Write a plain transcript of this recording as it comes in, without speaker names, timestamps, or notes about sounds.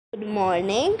Good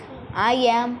morning. I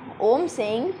am Om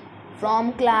Singh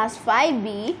from class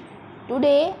 5B.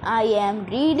 Today I am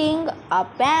reading a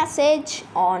passage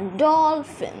on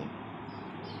dolphin.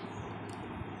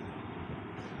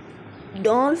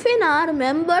 Dolphins are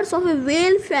members of a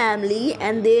whale family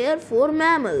and therefore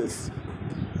mammals.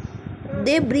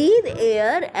 They breathe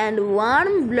air and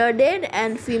warm-blooded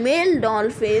and female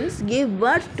dolphins give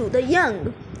birth to the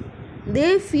young.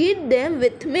 They feed them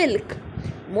with milk.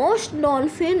 Most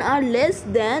dolphins are less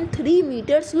than 3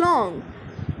 meters long.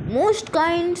 Most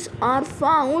kinds are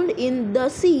found in the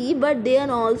sea, but they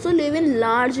also live in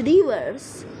large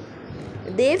rivers.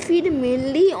 They feed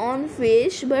mainly on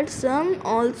fish, but some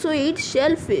also eat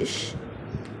shellfish.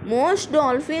 Most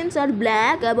dolphins are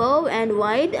black above and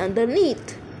white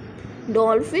underneath.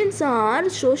 Dolphins are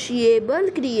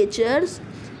sociable creatures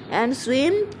and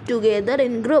swim together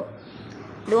in groups.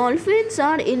 Dolphins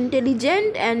are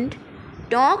intelligent and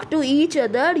talk to each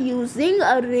other using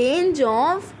a range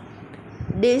of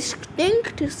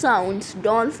distinct sounds.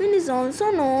 Dolphin is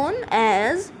also known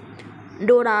as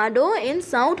Dorado in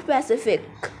South Pacific.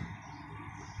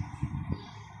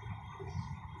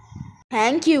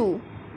 Thank you.